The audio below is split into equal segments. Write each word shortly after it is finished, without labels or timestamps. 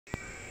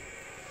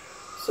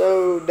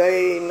So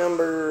day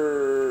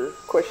number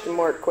question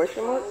mark?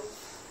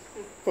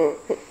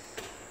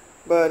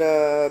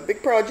 But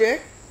big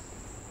project,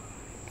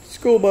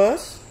 school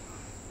bus.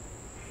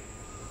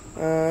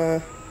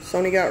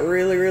 Soni got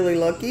really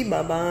lucky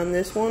by buying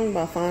this one,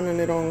 by finding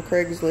it on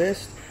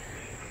Craigslist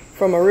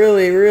from a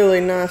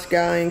really nice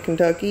guy in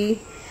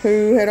Kentucky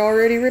who had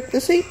already ripped the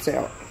seats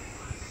out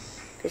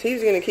because he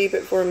was going to keep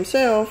it for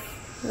himself,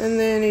 and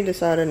then he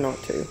decided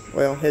not to.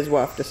 Well, his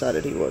wife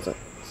decided he wasn't.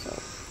 So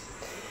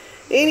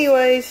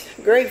anyways,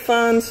 great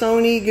find,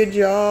 Soni. Good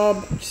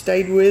job. You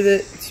stayed with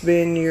it. It's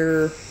been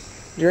your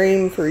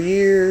dream for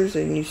years,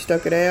 and you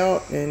stuck it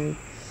out and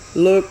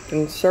looked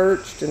and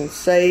searched and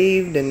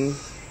saved and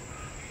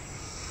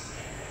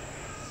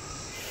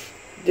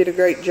did a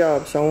great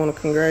job. So I want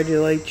to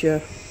congratulate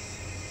you.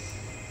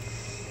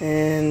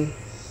 And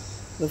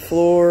the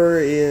floor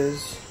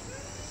is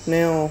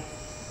now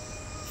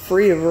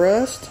free of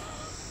rust.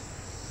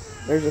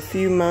 There's a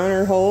few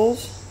minor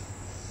holes.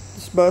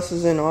 This bus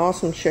is in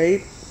awesome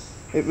shape.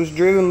 It was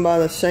driven by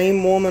the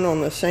same woman on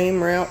the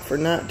same route for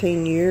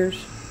 19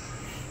 years.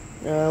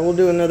 We'll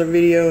do another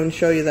video and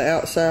show you the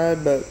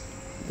outside, but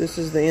this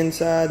is the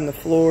inside, and the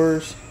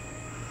floor's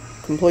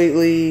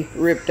completely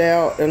ripped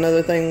out.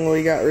 Another thing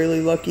we got really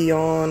lucky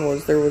on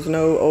was there was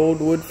no old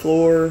wood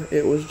floor.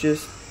 It was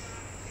just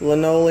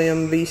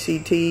linoleum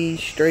VCT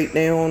straight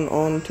down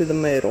onto the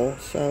metal.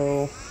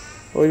 So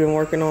we've been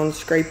working on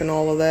scraping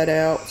all of that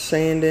out,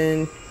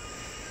 sanding,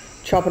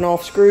 chopping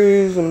off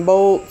screws and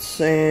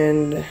bolts,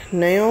 and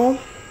now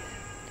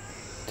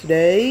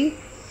today,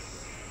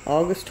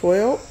 August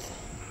 12th,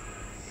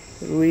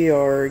 we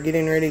are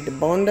getting ready to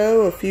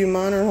bondo a few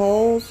minor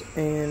holes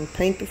and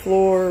paint the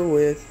floor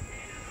with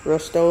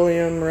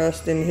Rust-Oleum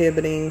rust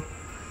inhibiting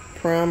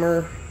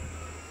primer.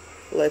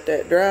 Let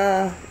that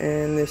dry,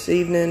 and this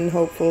evening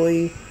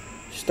hopefully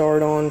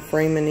start on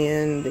framing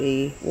in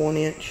the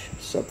 1-inch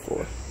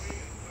subfloor.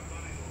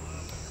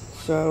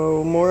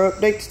 So more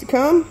updates to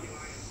come.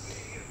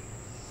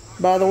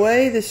 By the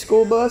way, this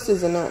school bus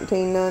is a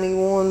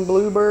 1991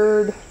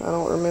 Bluebird. I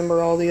don't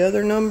remember all the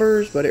other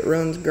numbers, but it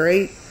runs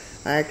great.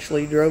 I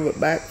actually drove it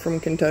back from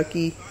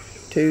Kentucky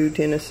to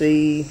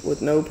Tennessee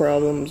with no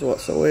problems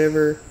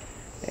whatsoever,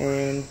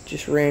 and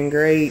just ran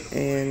great.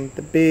 And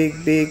the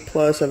big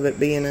plus of it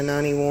being a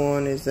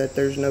 91 is that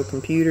there's no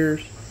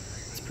computers.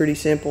 It's pretty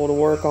simple to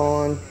work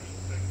on.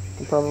 We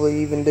can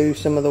probably even do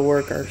some of the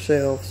work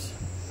ourselves,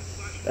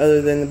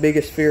 other than the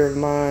biggest fear of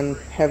mine,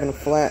 having a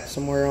flat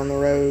somewhere on the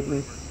road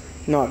and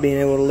not being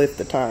able to lift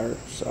the tire.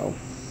 So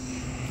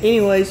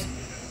anyways,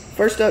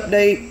 first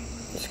update,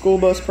 school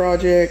bus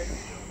project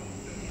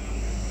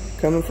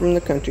coming from the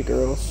country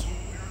girls.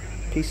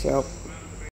 Peace out.